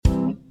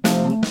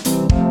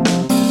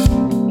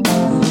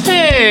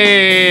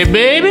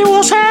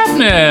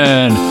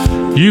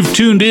You've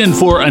tuned in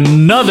for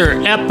another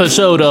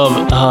episode of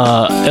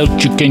El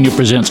Chiqueño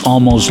Presents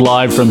Almost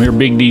Live from here,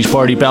 Big D's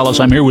Party Palace.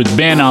 I'm here with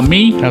Ben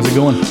Ami. How's it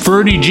going?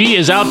 Ferdy G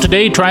is out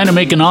today trying to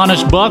make an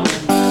honest buck.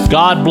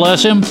 God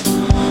bless him.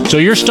 So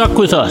you're stuck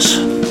with us.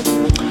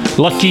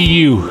 Lucky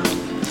you.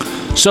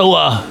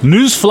 So,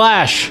 news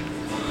flash.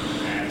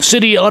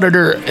 City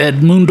Auditor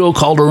Edmundo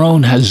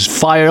Calderon has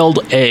filed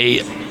a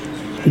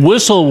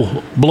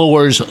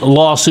whistleblower's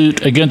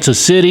lawsuit against the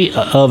city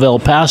of El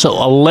Paso,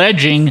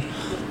 alleging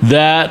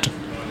that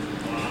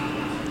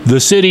the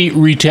city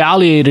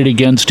retaliated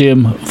against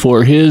him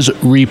for his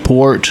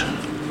report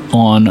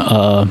on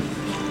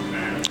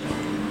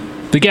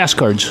the gas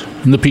cards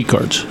and the P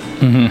cards.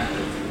 Mm-hmm.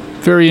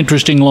 Very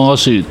interesting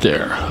lawsuit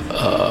there.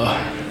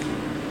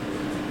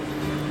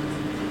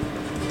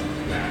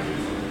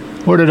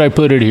 Where did I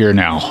put it here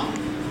now?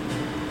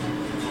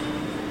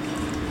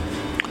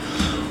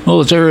 Oh,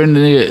 it's there in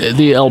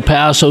the El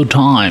Paso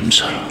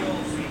Times.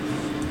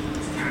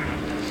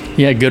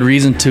 Yeah, good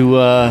reason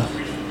to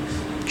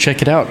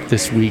check it out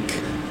this week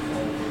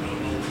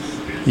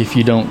if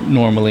you don't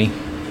normally.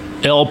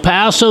 El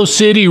Paso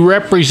City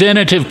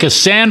Representative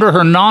Cassandra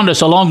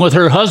Hernandez, along with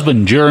her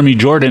husband, Jeremy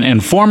Jordan,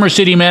 and former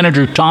city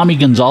manager Tommy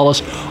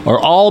Gonzalez, are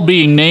all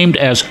being named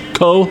as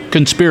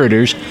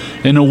co-conspirators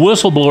in a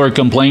whistleblower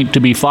complaint to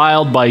be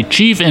filed by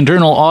Chief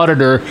Internal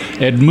Auditor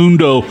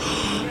Edmundo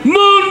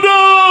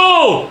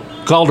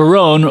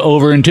Calderon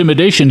over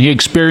intimidation he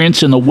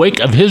experienced in the wake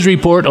of his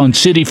report on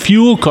city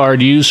fuel card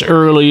use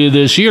earlier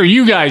this year.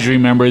 You guys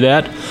remember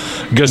that.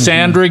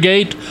 Cassandra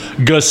Gate.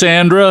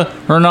 Cassandra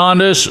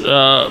Hernandez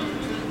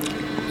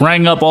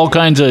rang up all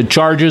kinds of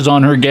charges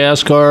on her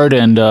gas card,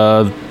 and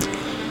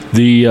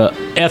the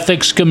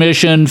Ethics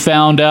Commission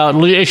found out,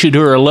 issued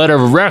her a letter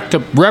of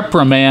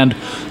reprimand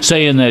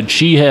saying that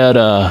she had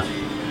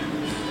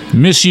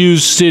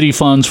misused city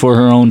funds for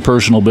her own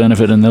personal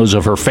benefit and those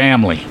of her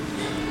family.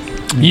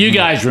 You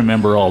guys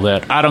remember all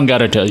that. I don't got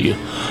to tell you.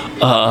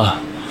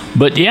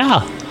 But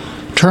yeah,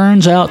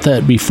 turns out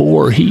that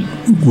before he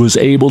was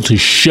able to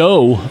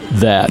show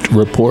that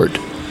report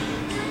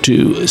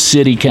to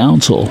city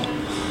council,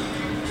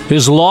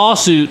 his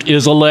lawsuit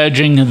is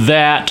alleging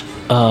that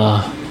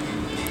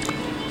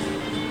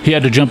he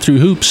had to jump through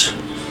hoops.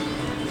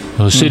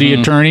 A city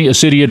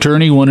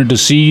attorney wanted to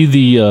see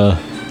the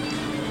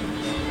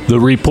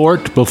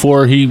report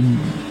before he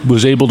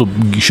was able to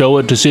show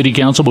it to city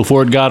council,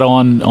 before it got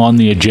on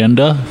the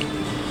agenda.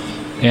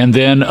 And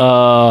then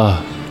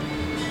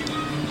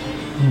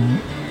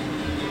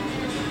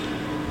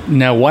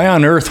now, why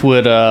on earth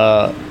would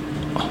the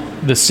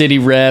city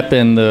rep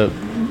and the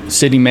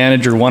city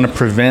manager want to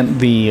prevent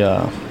the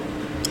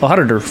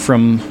auditor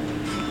from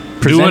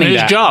doing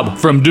his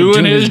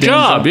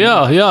job?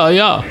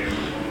 Yeah.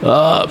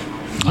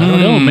 I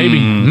don't know, maybe.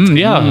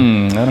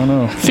 I don't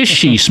know.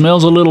 Fishy.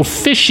 Smells a little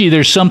fishy.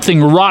 There's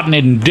something rotten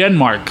in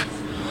Denmark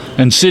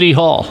and City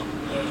Hall.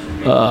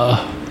 The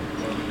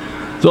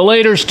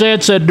later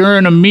states that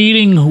during a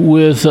meeting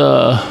with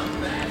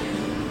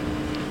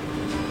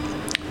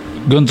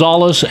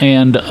Gonzalez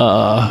and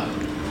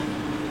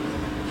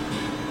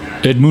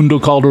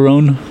Edmundo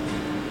Calderon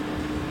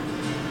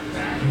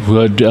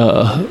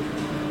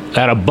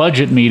at a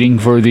budget meeting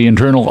for the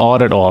Internal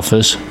Audit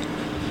Office,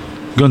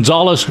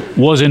 Gonzalez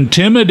was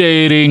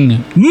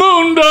intimidating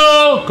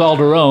Mundo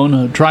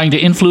Calderon, trying to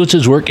influence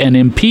his work and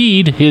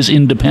impede his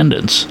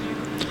independence.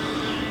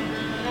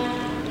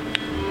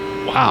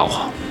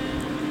 Wow.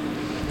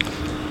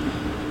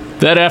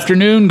 That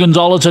afternoon,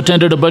 Gonzalez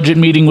attended a budget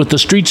meeting with the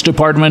Streets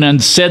Department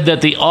and said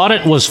that the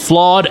audit was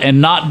flawed and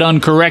not done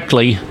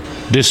correctly,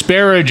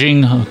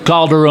 disparaging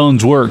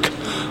Calderon's work.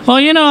 Well,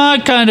 I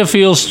kind of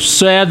feel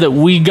sad that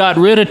we got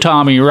rid of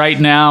Tommy right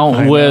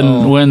now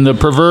when the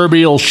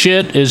proverbial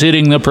shit is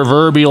hitting the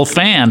proverbial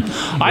fan.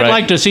 I'd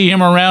like to see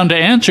him around to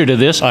answer to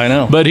this. I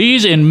know. But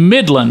he's in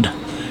Midland.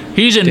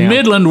 He's in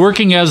Midland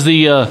working as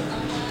the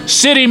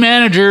city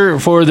manager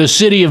for the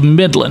city of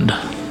Midland.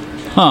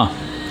 Huh.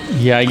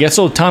 Yeah, I guess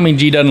old Tommy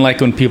G doesn't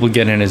like when people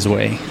get in his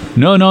way.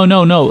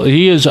 No.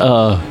 He is,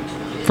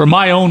 from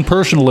my own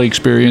personal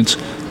experience,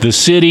 the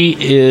city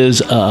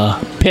is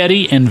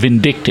petty and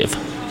vindictive.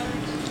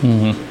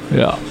 Mm-hmm.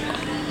 Yeah.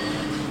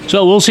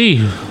 So we'll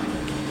see.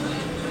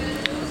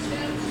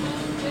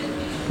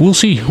 We'll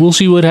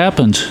see what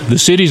happens. The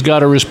city's got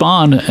to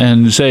respond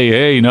and say,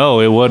 hey, no,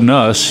 it wasn't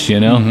us,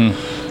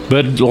 Mm-hmm.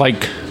 But,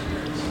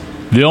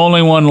 the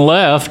only one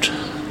left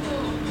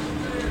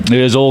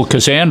is old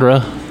Cassandra.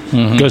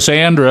 Mm-hmm.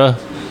 Cassandra,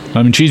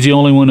 she's the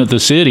only one at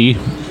the city.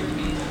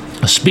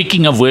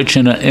 Speaking of which,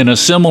 in a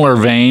similar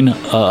vein,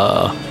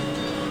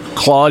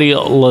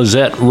 Claudia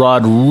Lizette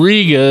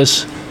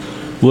Rodriguez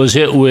was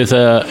hit with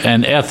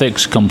an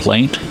ethics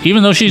complaint,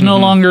 even though she's no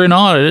longer in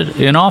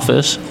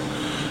office.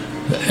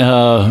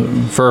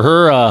 For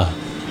her,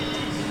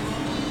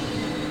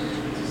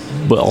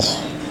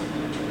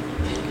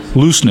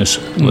 looseness,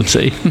 let's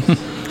say.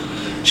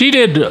 She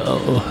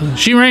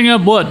rang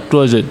up, what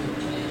was it,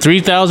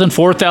 $3,000,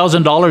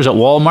 $4,000 at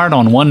Walmart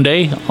on one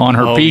day on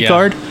her P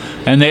card,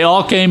 and they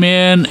all came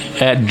in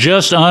at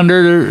just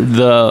under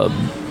the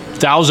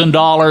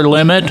 $1,000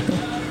 limit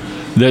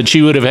that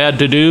she would have had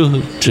to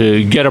do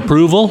to get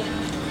approval.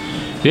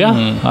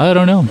 Yeah, I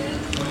don't know.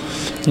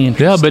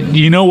 Yeah, but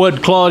you know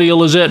what Claudia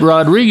Lizette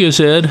Rodriguez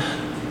said?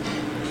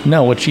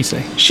 No, what'd she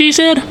say? She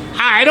said,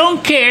 I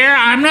don't care.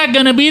 I'm not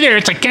going to be there.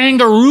 It's a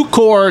kangaroo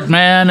court,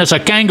 man. It's a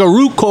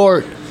kangaroo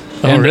court.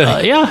 Oh, and,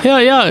 really?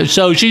 Yeah.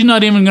 So she's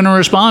not even going to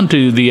respond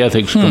to the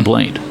ethics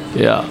complaint.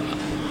 Yeah.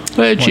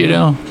 But, you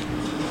know,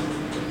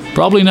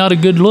 probably not a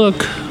good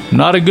look.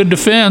 Not a good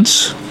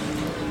defense.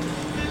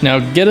 Now,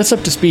 get us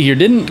up to speed here.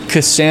 Didn't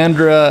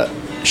Cassandra,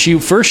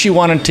 she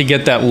wanted to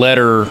get that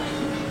letter,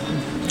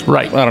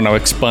 right? I don't know,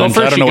 expunged.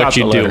 Well, I don't know what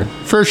you do.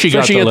 First she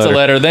gets the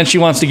letter. Then she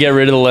wants to get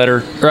rid of the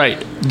letter.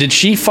 Right. Did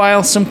she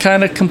file some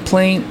kind of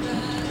complaint?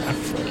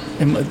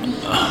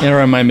 Or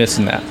am I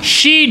missing that?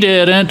 She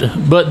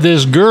didn't, but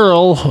this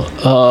girl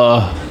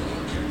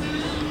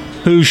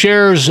who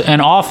shares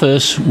an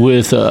office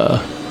with, or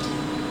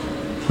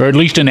at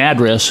least an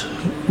address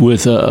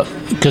with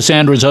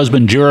Cassandra's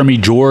husband, Jeremy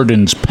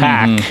Jordan's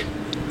PAC,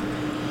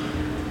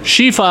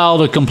 she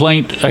filed a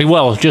complaint.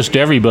 Well, just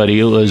everybody.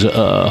 It was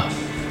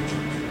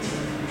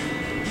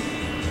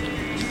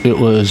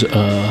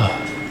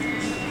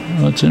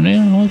what's her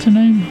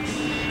name?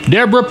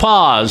 Deborah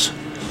Paz,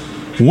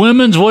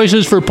 Women's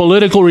Voices for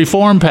Political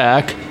Reform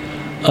PAC.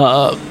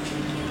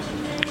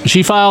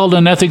 She filed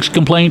an ethics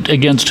complaint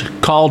against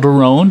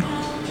Calderon,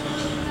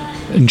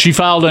 and she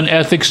filed an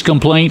ethics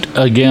complaint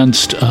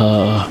against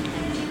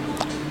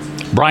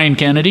Brian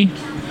Kennedy,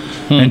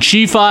 and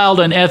she filed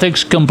an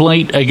ethics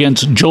complaint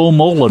against Joe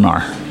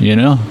Molinar. You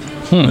know,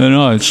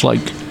 it's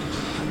like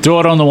throw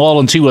it on the wall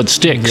and see what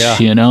sticks. Yeah.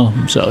 You know,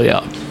 so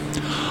yeah,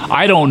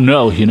 I don't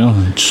know. You know,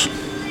 it's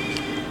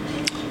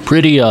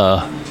pretty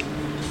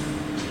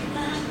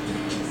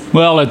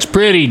well, it's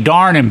pretty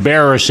darn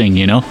embarrassing,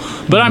 you know.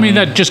 But I mean,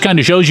 that just kind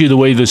of shows you the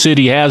way the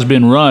city has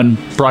been run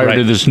prior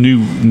to this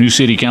new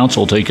city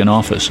council taking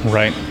office.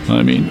 Right.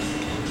 I mean,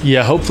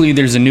 yeah. Hopefully,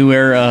 there's a new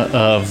era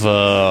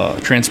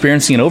of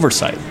transparency and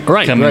oversight.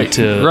 Right. With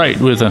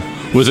a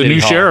new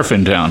Hall. sheriff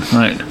in town.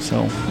 Right.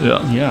 So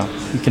yeah,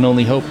 we can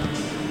only hope.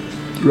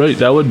 Right.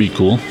 That would be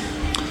cool.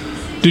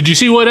 Did you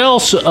see what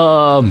else?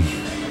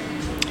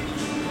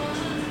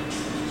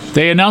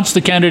 They announced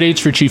the candidates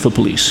for chief of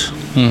police.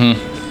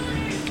 Mm-hmm.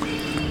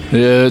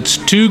 It's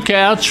two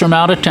cats from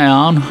out of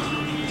town.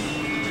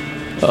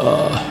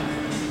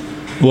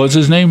 What's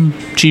his name?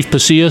 Chief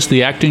Pasillas,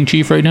 the acting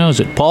chief right now? Is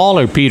it Paul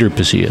or Peter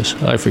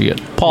Pasillas? I forget.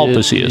 Paul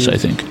Pasillas, I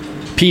think.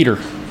 Peter.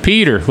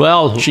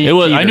 Well, Chief it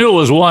was. Peter. I knew it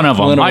was one of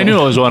them. I knew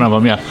it was one of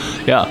them.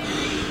 Yeah.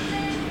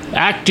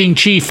 Acting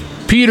chief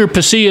Peter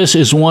Pasillas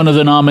is one of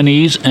the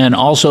nominees, and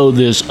also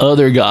this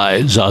other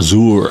guy,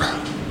 Zazur,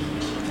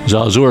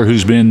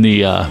 who's been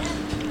the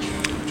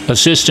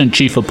assistant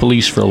chief of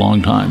police for a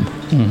long time.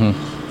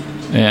 Mm-hmm.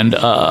 And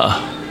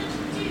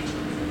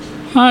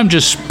I'm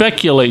just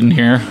speculating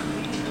here,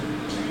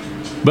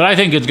 but I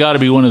think it's got to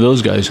be one of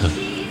those guys.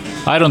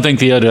 I don't think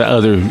the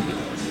other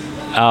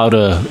out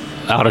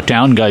of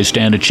town guys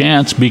stand a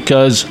chance,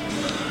 because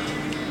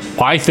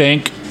I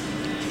think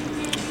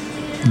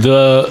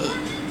the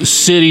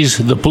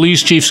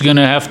police chief's going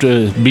to have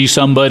to be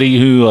somebody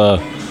who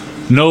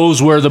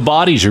knows where the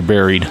bodies are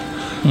buried.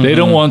 Mm-hmm. They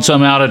don't want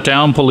some out of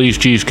town police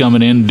chief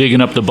coming in digging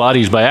up the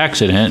bodies by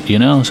accident, you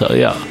know. So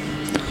yeah.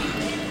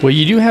 Well,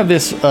 you do have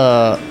this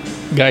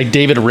guy,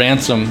 David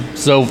Ransom.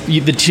 So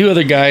the two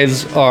other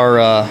guys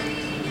are,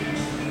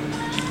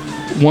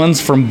 one's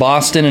from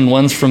Boston and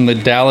one's from the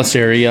Dallas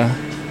area.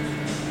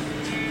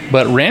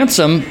 But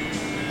Ransom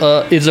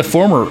is a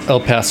former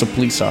El Paso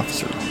police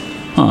officer.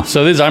 Huh.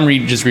 So I'm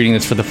just reading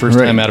this for the first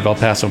time out of El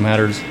Paso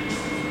Matters.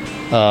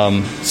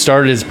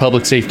 Started his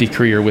public safety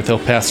career with El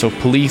Paso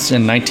Police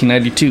in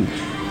 1992.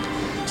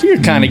 So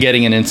you're kind of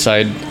getting an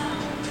inside...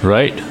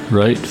 Right.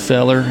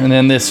 feller. And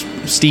then this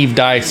Steve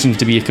Dye seems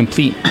to be a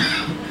complete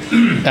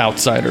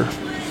outsider.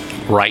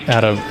 Right.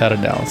 Out of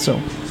Dallas. So,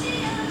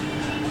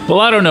 well,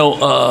 I don't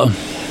know.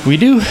 We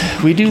do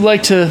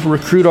like to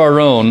recruit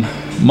our own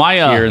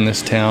here in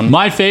this town.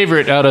 My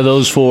favorite out of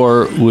those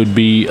four would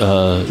be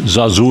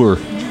Zazur.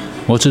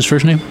 What's his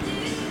first name?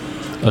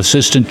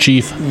 Assistant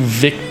Chief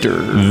Victor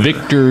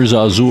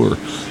Zazur.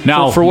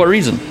 Now, for what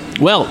reason?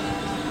 Well,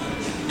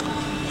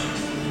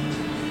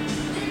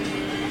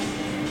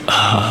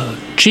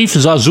 Chief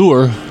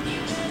Zazur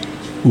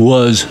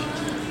was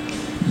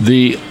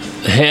the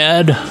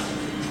head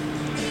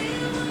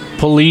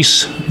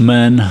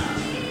policeman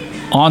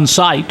on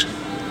site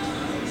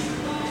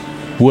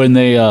when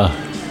they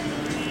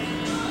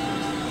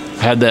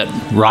had that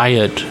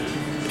riot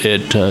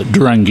at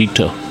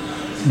Duranguito.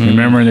 Mm-hmm.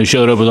 Remember, they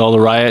showed up with all the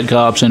riot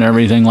cops and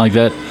everything like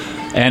that.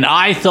 And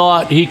I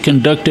thought he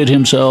conducted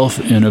himself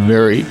in a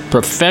very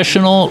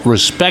professional,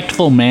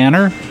 respectful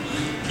manner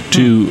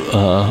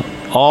to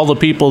all the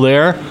people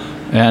there,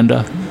 and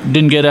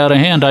didn't get out of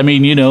hand. I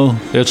mean, you know,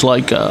 it's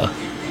like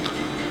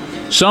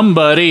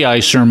somebody, I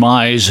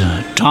surmise,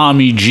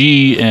 Tommy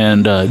G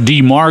and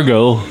D.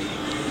 Margo,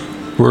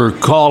 were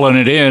calling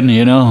it in,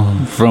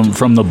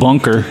 from the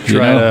bunker.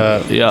 Try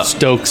to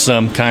stoke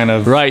some kind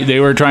of right. They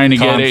were trying to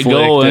get it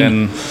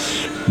going.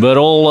 But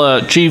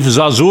old Chief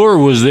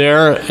Zazur was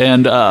there,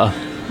 and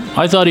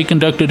I thought he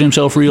conducted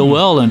himself real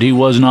well, and he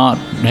was not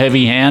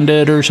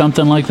heavy-handed or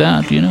something like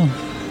that,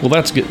 Well,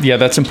 that's good. Yeah,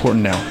 that's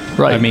important now.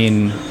 Right. I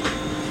mean,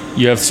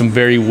 you have some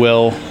very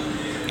well,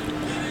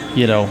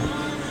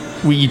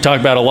 you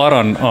talk about a lot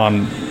on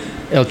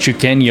El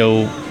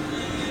Chuqueño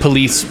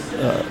police,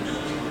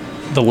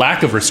 the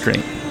lack of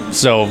restraint.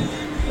 So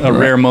a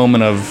rare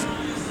moment of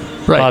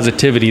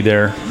positivity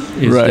there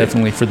is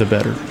definitely for the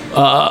better.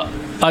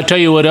 I'll tell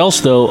you what else,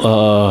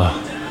 though.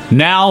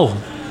 Now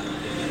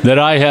that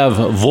I have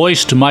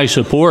voiced my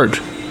support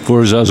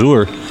for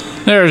Zazur,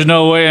 there's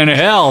no way in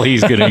hell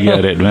he's going to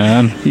get it,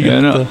 man.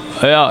 Yeah.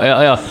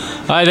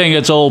 I think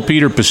it's old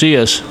Peter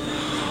Pasillas.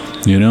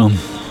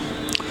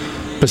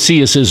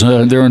 Pasillas is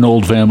they're an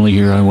old family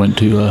here. I went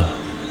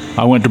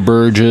to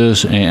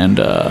Burgess, and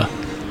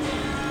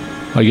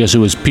I guess it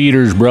was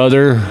Peter's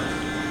brother.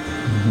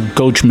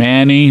 Coach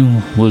Manny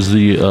was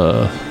the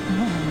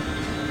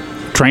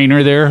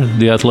trainer there,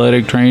 the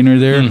athletic trainer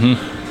there,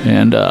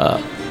 and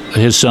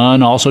his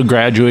son also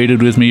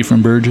graduated with me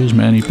from Burgess,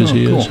 Manny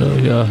Pasillas. Cool. So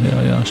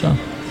yeah. So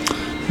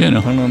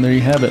there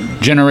you have it.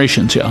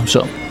 Generations, yeah.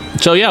 So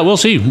yeah, we'll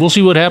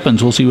see what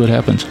happens.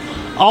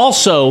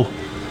 Also,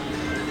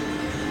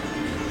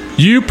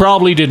 you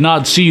probably did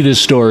not see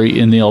this story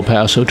in the El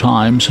Paso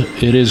Times.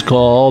 It is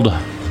called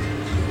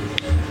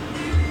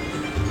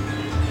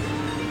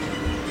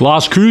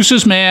Las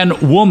Cruces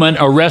woman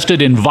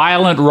arrested in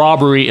violent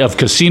robbery of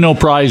casino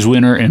prize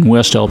winner in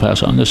West El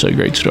Paso. And this is a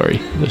great story.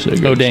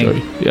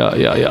 Story.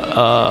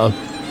 Yeah.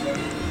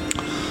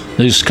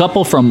 This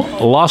couple from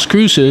Las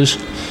Cruces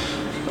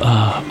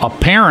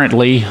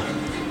apparently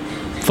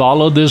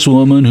followed this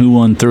woman who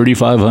won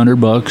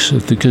 $3,500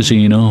 at the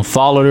casino,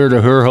 followed her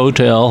to her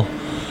hotel,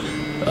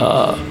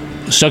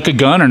 stuck a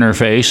gun in her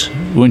face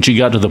when she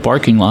got to the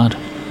parking lot.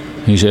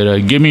 He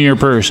said, give me your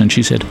purse. And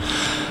she said,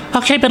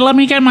 okay, but let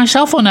me get my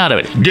cell phone out of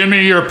it. Give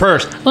me your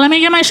purse. Let me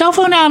get my cell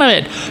phone out of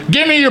it.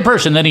 Give me your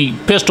purse. And then he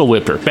pistol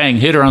whipped her. Bang,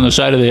 hit her on the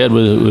side of the head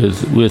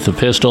with a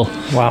pistol.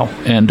 Wow.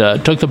 And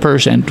took the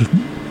purse, and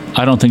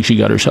I don't think she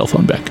got her cell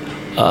phone back.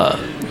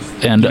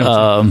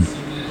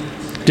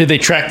 Did they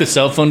track the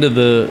cell phone to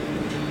the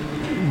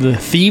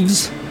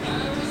thieves?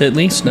 At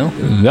least, no.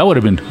 That would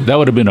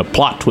have been a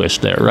plot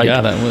twist there, right?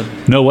 Yeah, that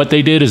would. No, what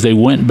they did is they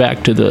went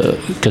back to the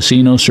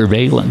casino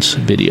surveillance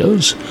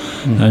videos,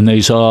 and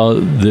they saw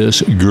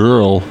this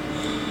girl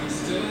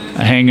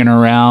hanging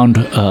around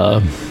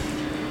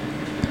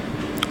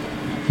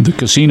the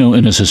casino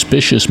in a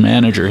suspicious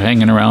manner,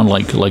 hanging around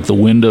like the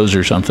windows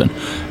or something,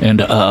 and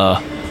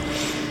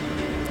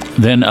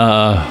then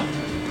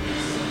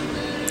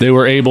they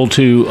were able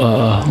to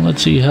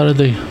let's see, how did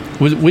they?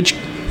 Which?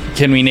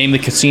 Can we name the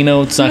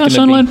casino? It's not going to be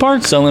Sunland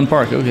Park. Sunland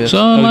Park. Okay,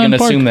 Sunland I was going to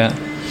Park. assume that.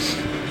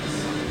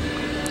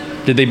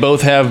 Did they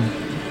both have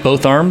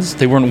both arms?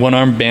 They weren't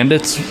one-armed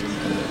bandits.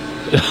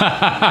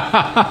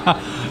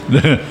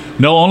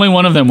 No, only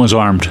one of them was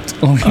armed.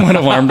 Only one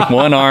of armed.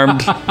 One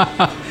armed.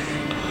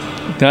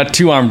 Not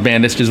two-armed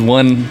bandits. Just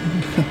one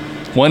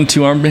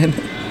two-armed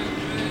bandit.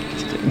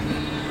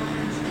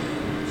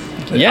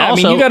 Yeah,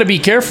 Also, I mean, you got to be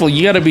careful.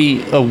 You got to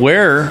be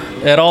aware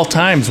at all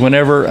times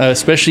whenever,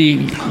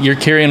 especially you're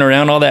carrying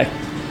around all that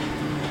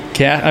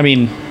cash. I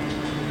mean,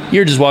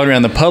 you're just walking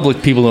around the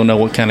public. People don't know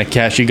what kind of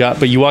cash you got.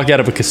 But you walk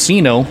out of a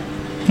casino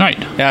right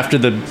after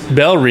the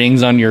bell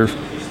rings on your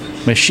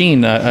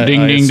machine.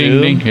 Ding, ding,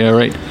 ding, ding. Yeah,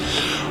 right.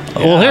 Yeah.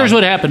 Well, here's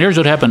what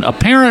happened.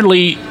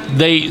 Apparently,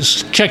 they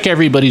check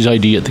everybody's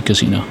ID at the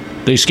casino.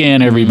 They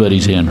scan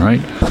everybody's in,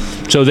 right?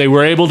 So they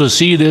were able to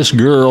see this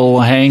girl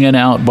hanging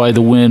out by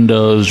the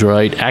windows,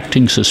 right,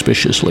 acting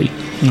suspiciously.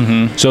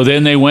 Mm-hmm. So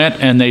then they went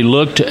and they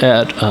looked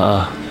at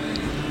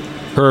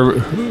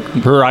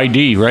her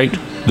ID, right,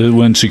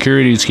 when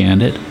security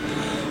scanned it.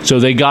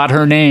 So they got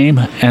her name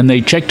and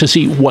they checked to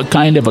see what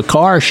kind of a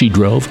car she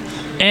drove.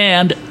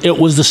 And it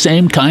was the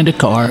same kind of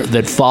car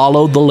that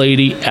followed the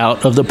lady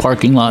out of the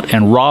parking lot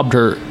and robbed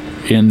her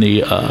in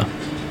the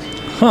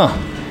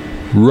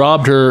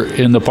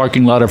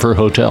parking lot of her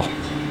hotel.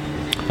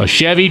 A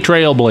Chevy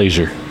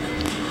Trailblazer.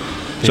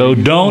 So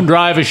don't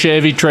drive a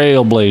Chevy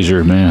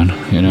Trailblazer, man.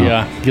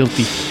 Yeah,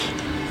 guilty.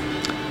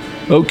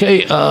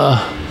 Okay.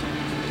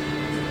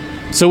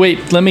 So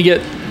wait, let me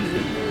get.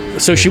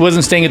 So she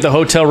wasn't staying at the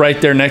hotel right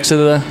there next to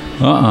the.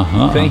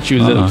 I think she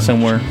was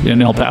somewhere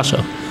in El Paso.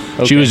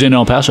 Okay. She was in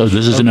El Paso.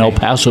 This is an El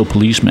Paso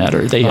police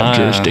matter. They have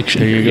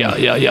jurisdiction. There you go.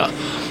 Yeah.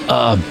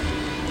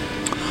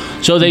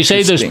 So they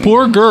say this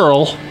poor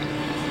girl.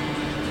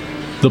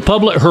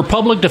 Her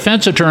public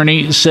defense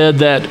attorney said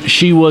that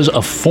she was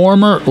a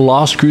former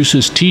Las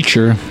Cruces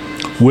teacher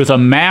with a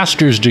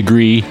master's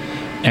degree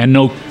and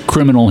no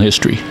criminal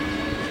history.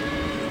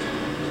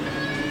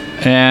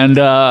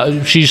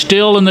 And she's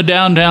still in the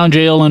downtown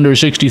jail under a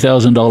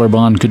 $60,000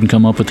 bond. Couldn't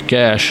come up with the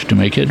cash to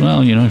make it.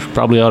 Well,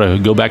 probably ought to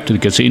go back to the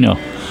casino.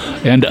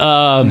 And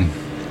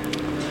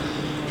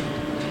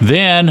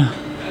then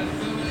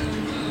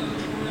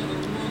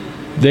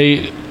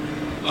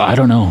I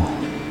don't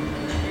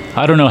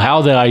know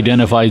how they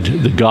identified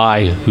the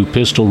guy who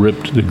pistol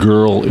ripped the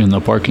girl in the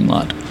parking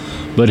lot,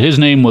 but his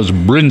name was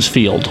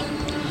Brinsfield.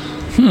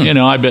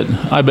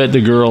 I bet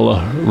the girl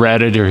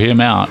ratted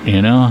him out.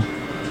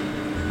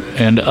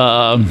 And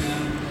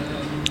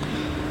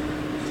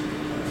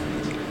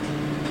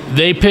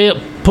they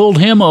pulled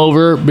him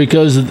over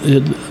because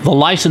the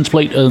license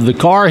plate of the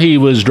car he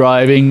was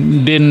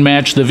driving didn't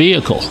match the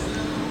vehicle.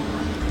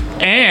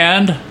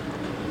 And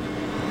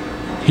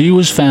he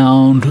was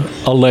found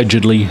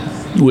allegedly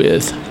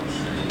with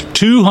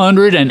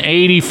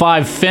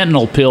 285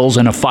 fentanyl pills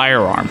and a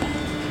firearm.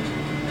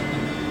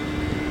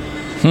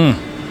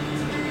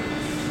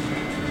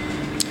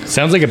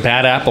 Sounds like a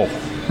bad apple.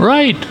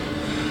 Right.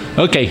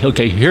 Okay.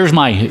 Here's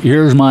my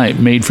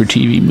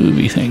made-for-TV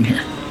movie thing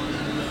here.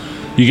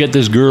 You get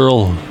this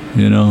girl,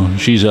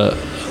 she's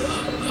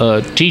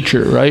a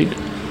teacher, right?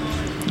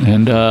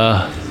 And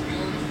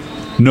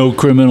no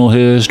criminal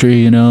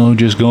history,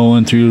 just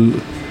going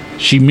through.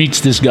 She meets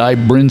this guy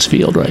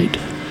Brinsfield, right?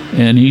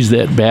 And he's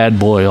that bad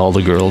boy all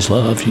the girls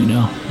love,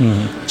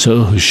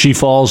 So she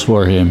falls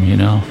for him,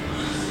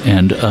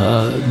 And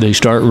they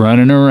start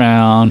running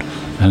around,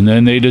 and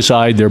then they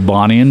decide they're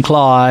Bonnie and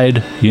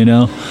Clyde,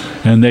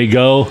 And they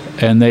go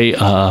and they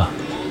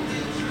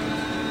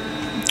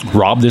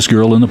rob this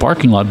girl in the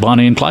parking lot,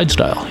 Bonnie and Clyde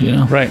style,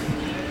 Right.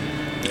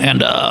 And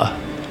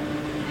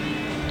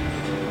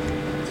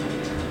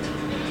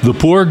the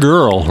poor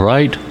girl,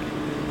 right?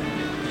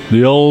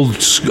 The old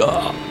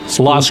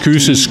Las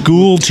Cruces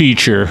school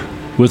teacher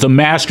with a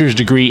master's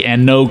degree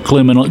and no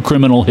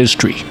criminal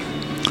history.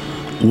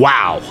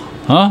 Wow.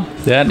 Huh?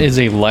 That is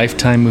a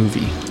Lifetime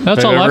movie.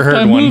 That's a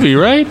Lifetime movie,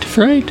 right?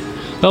 Right.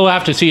 We'll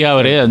have to see how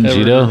it ends,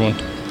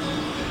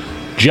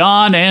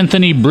 John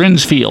Anthony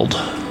Brinsfield.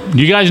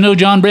 You guys know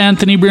John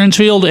Anthony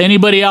Brinsfield?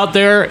 Anybody out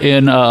there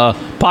in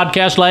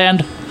podcast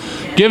land?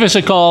 Give us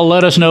a call.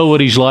 Let us know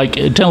what he's like.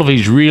 Tell if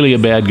he's really a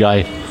bad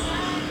guy.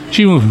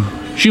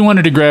 She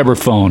wanted to grab her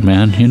phone,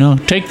 man.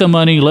 Take the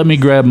money, let me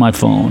grab my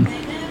phone.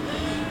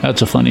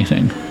 That's a funny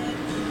thing.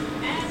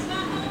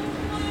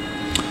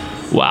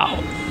 Wow.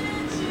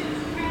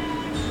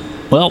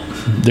 Well,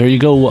 there you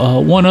go.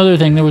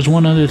 There was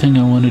one other thing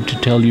I wanted to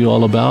tell you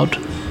all about.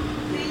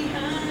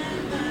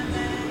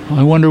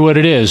 I wonder what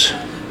it is.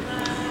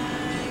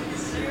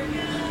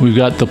 We've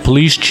got the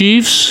police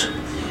chiefs.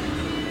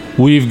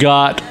 We've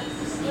got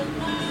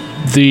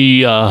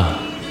the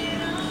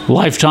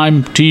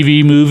Lifetime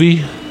TV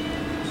movie.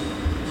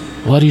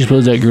 What do you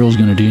suppose that girl's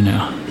going to do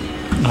now?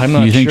 I'm not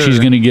sure. You think she's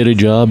going to get a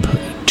job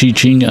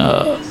teaching,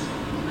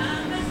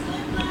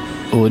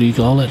 what do you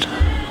call it?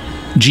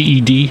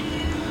 GED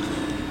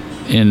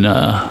in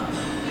the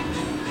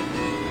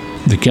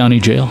county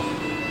jail?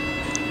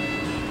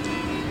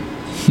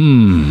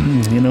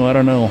 I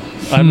don't know.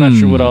 I'm not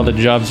sure what all the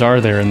jobs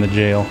are there in the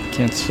jail.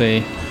 Can't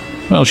say.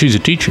 Well, she's a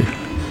teacher.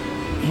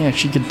 Yeah,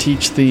 she could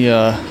teach the,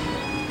 I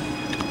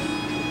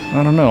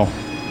don't know.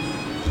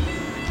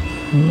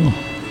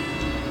 Oh.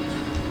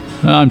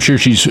 I'm sure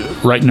she's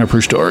writing up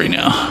her story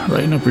now.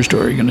 Going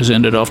to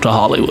send it off to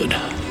Hollywood.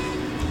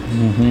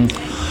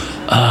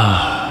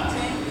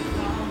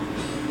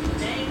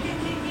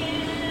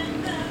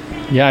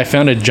 Yeah, I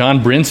found a John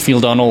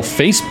Brinsfield on old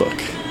Facebook.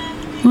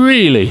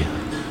 Really?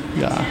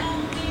 Yeah.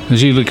 Is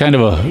he kind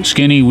of a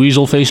skinny,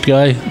 weasel-faced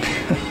guy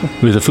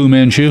with a Fu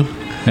Manchu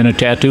and a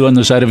tattoo on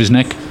the side of his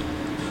neck?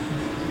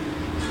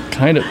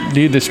 Kind of.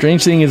 Dude, the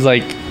strange thing is,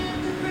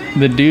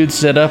 the dude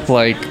set up,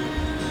 5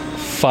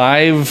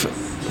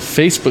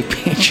 Facebook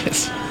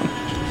pages.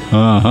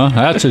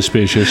 That's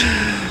suspicious.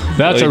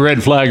 That's a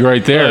red flag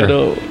right there. I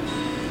know.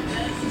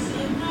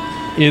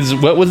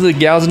 What was the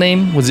gal's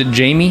name? Was it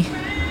Jamie?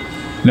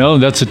 No,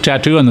 that's a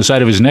tattoo on the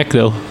side of his neck,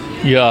 though.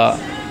 Yeah.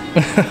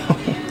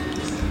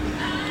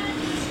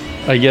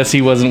 I guess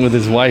he wasn't with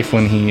his wife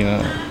when he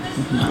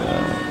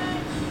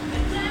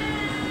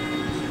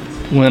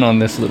went on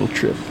this little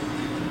trip.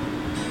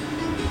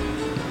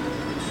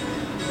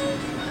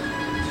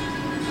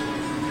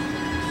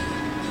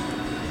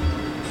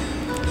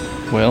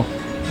 Well,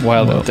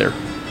 wild out there.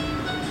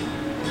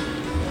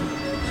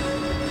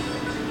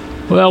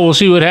 Well, we'll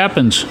see what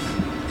happens.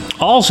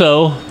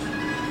 Also,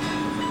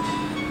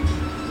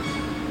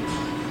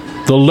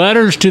 the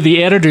letters to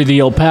the editor of the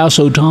El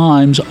Paso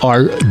Times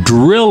are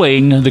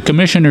drilling the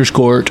commissioner's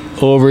court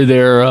over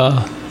their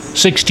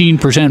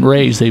 16%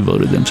 raise they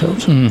voted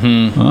themselves.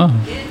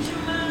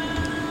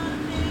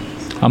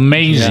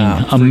 Amazing.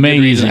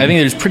 Amazing. I think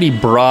there's pretty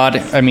broad.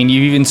 I mean,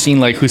 you've even seen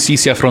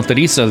Justicia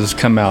Fronteriza has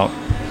come out.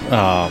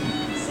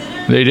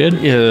 They did?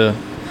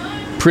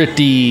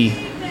 Pretty,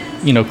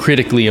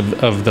 critically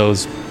of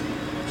those,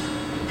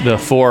 the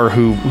 4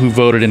 who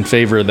voted in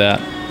favor of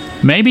that.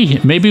 Maybe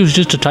it was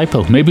just a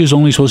typo. Maybe it was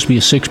only supposed to be a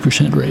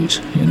 6%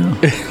 raise,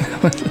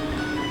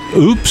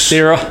 Oops.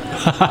 They're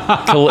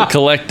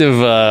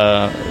collective,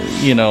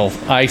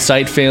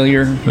 eyesight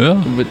failure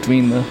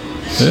between the.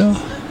 Yeah.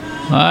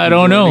 I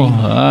don't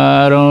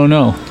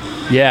know.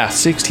 Yeah,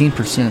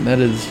 16%. That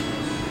is.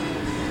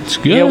 It's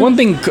good. Yeah, one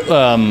thing.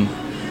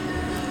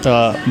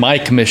 My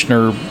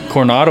commissioner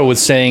Coronado was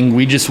saying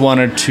we just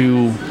wanted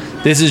to.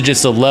 This is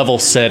just a level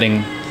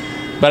setting,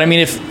 but I mean,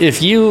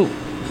 if you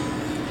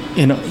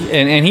know,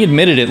 and he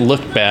admitted it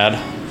looked bad,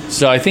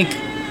 so I think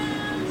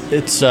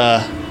it's.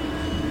 I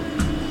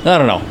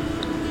don't know.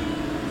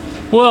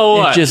 Well,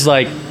 what? It's just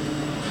like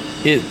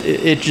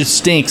it just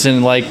stinks,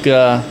 and like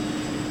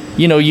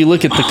you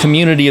look at the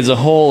community as a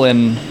whole,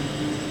 and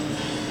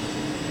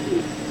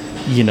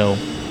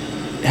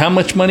how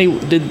much money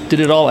did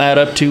it all add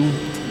up to?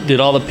 Did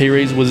all the pay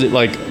raise? Was it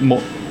like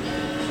more?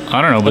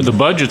 I don't know, but the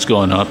budget's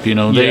going up.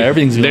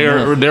 Everything's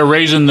going up. They're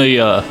raising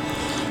the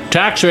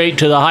tax rate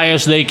to the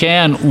highest they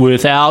can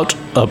without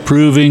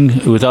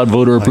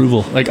voter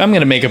approval. Like I'm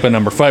going to make up a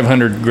number,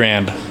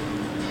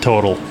 $500,000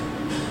 total.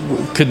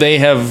 Could they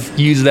have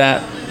used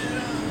that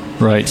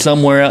right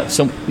somewhere else?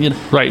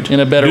 Right in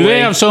a better way. Do they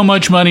have so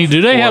much money?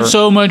 Do they have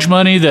so much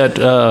money that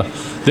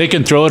they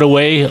can throw it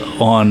away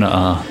on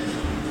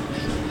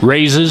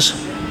raises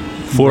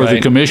for the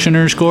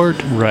commissioner's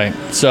court? Right.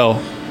 So,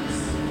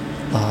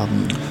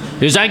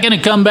 is that going to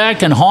come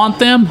back and haunt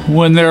them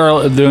when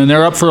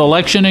they're up for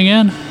election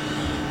again?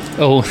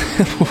 Oh.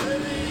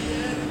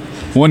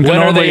 When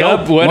are they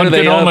up? When are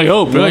they up?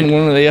 Right? When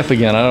are they up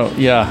again? I don't.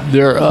 Yeah,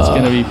 it's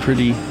going to be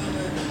pretty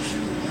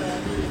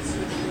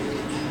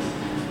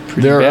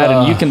bad.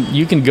 And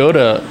you can go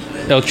to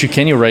El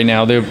Chuqueño right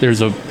now.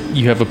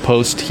 You have a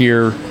post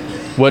here.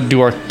 What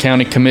do our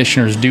county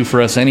commissioners do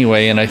for us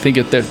anyway? And I think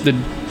the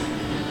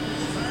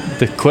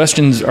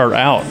questions are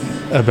out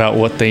about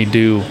what they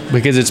do,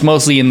 because it's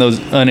mostly in those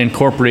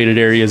unincorporated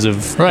areas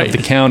of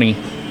the county,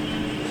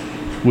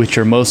 which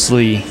are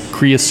mostly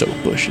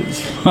creosote bushes.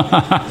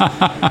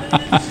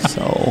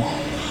 So,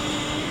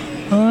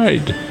 all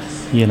right,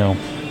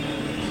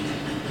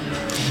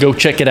 go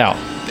check it out.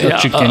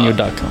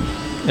 ElChuqueño.com.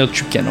 El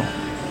Chuqueño.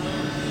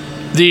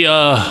 The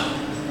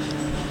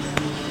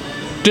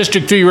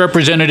District 3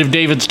 Representative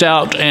David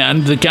Stout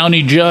and the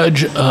county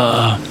judge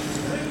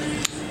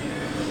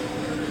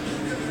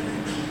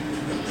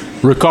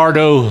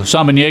Ricardo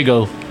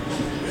Samaniego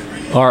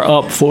are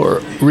up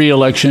for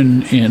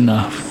re-election in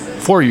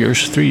 3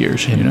 years,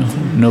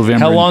 November.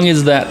 How long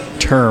is that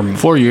term?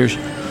 4 years.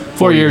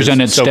 4 years,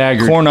 and it's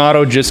staggered.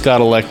 Coronado just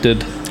got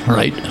elected.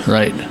 Right.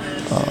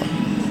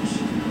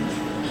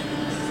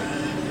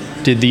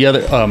 Did the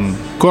other...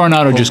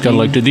 Coronado just got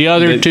elected. The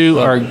other two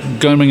are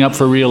coming up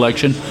for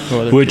re-election,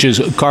 which is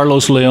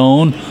Carlos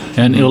Leon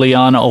and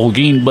Ileana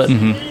Olguin. But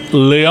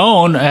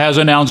Leon has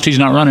announced he's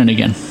not running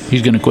again.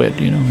 He's going to quit.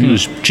 He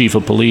was chief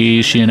of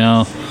police. He's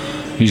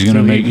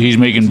going to he's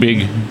making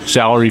big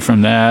salary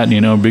from that.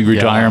 Big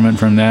retirement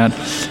from that,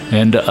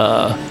 and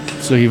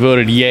so he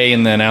voted yay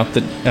and then out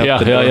the door.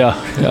 Yeah.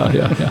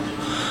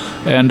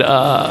 And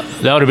that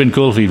would have been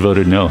cool if he'd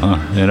voted no, huh?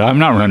 And I'm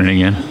not running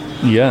again.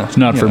 Yeah, it's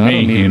not for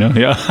me,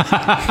 Yeah.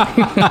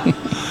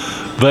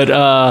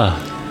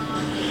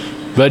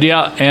 But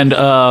yeah, and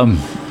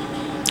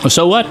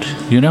so what?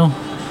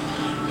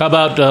 How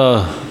about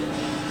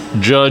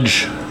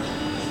Judge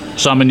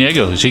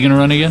Samaniego? Is he going to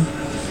run again?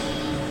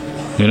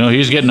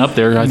 He's getting up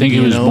there. I think he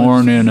was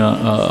born in.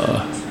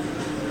 I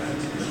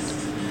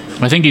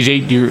think he's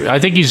 8 years. I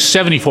think he's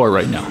 74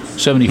 right now.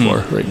 74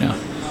 right now.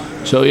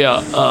 So yeah,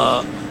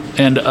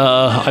 and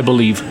I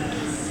believe,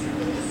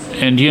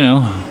 and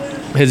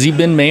has he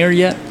been mayor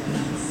yet?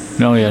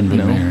 No, he hadn't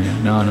been mayor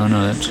yet. No.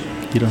 That's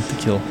you don't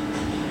have to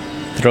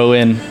throw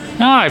in.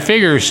 No, I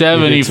figure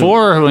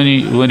 74 when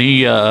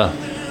he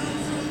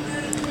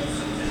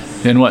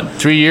in what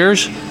 3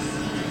 years?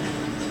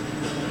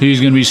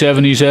 He's going to be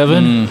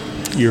 77.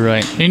 You're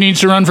right. He needs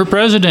to run for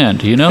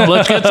president.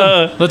 Let's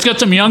get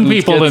some young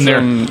people in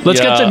there. Let's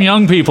get some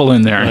young people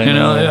in there.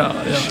 Yeah.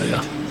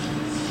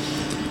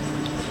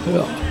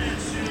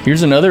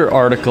 Here's another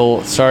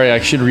article. Sorry, I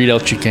should read El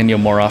Chuqueño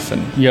more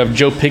often. You have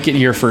Joe Pickett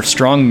here for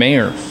strong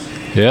mayor.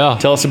 Yeah.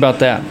 Tell us about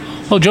that.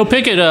 Well, Joe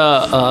Pickett,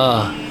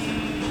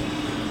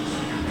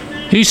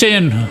 he's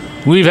saying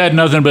we've had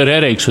nothing but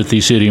headaches with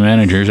these city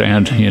managers,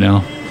 and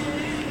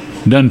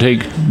doesn't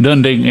take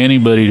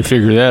anybody to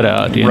figure that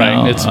out.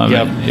 Right. It's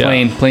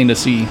plain to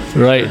see.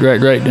 Right.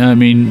 I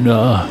mean,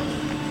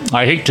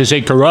 I hate to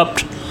say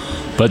corrupt,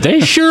 but they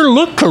sure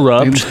look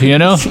corrupt. Yeah.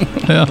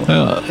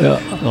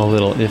 A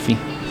little iffy.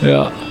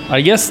 Yeah. I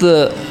guess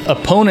the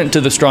opponent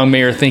to the strong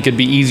mayor think it'd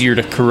be easier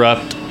to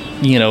corrupt,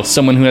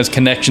 someone who has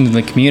connections in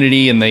the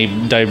community and they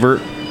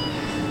divert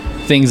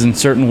things in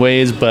certain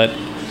ways. But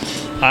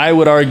I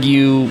would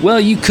argue, well,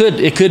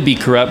 it could be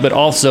corrupt, but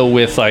also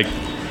with like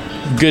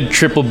good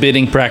triple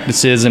bidding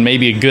practices and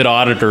maybe a good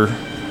auditor.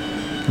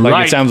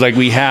 It sounds like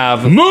we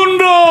have.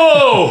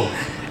 Mundo!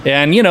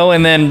 And,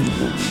 and then,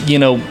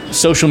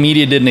 social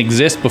media didn't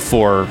exist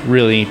before,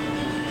 really.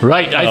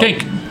 Right. I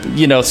think,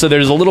 so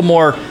there's a little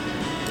more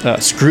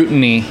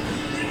scrutiny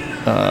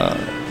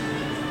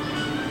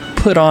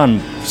put on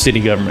city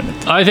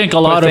government. I think a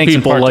lot of thanks in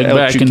people, part like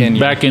to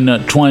back in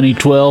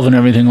 2012 and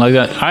everything like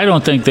that, I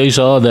don't think they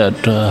saw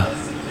that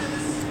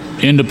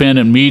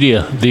independent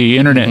media, the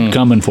internet,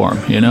 coming for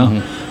them. You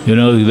know, you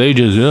know, they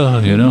just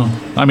you know.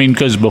 I mean,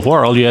 because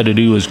before all you had to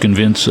do was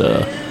convince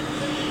the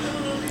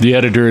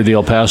editor of the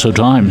El Paso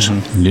Times.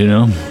 You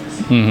know.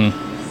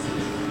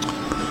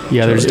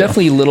 Yeah, there's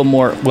definitely a little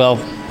more. Well,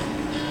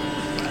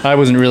 I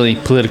wasn't really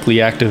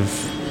politically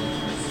active,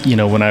 you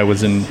know, when I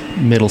was in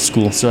middle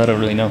school, so I don't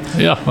really know.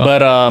 Yeah.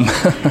 Well.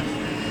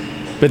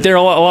 But there are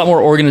a lot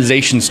more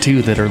organizations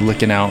too that are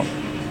looking out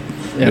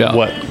at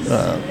what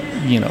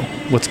you know,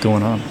 what's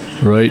going on.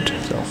 Right.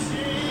 So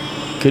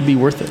could be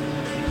worth it.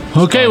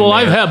 Okay, well,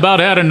 I've about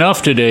had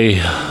enough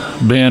today,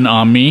 Ben,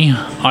 on me.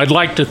 I'd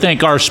like to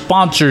thank our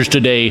sponsors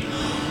today,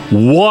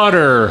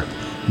 Water,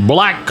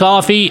 Black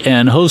Coffee,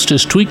 and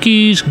Hostess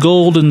Twinkies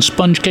Golden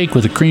Sponge Cake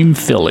with a cream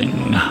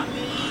filling.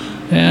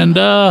 And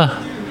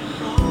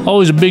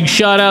always a big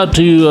shout out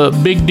to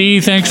Big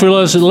D. Thanks for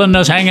letting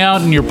us hang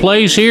out in your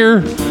place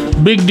here.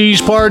 Big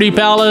D's Party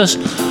Palace,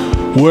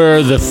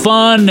 where the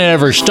fun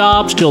never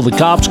stops till the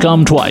cops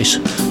come twice.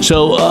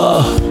 So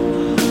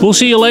we'll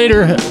see you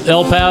later,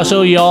 El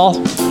Paso, y'all.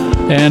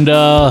 And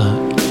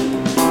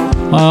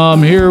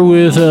I'm here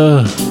with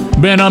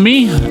Ben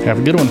Ami. Have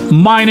a good one.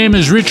 My name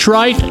is Rich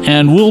Wright,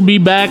 and we'll be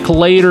back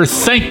later.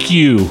 Thank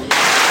you.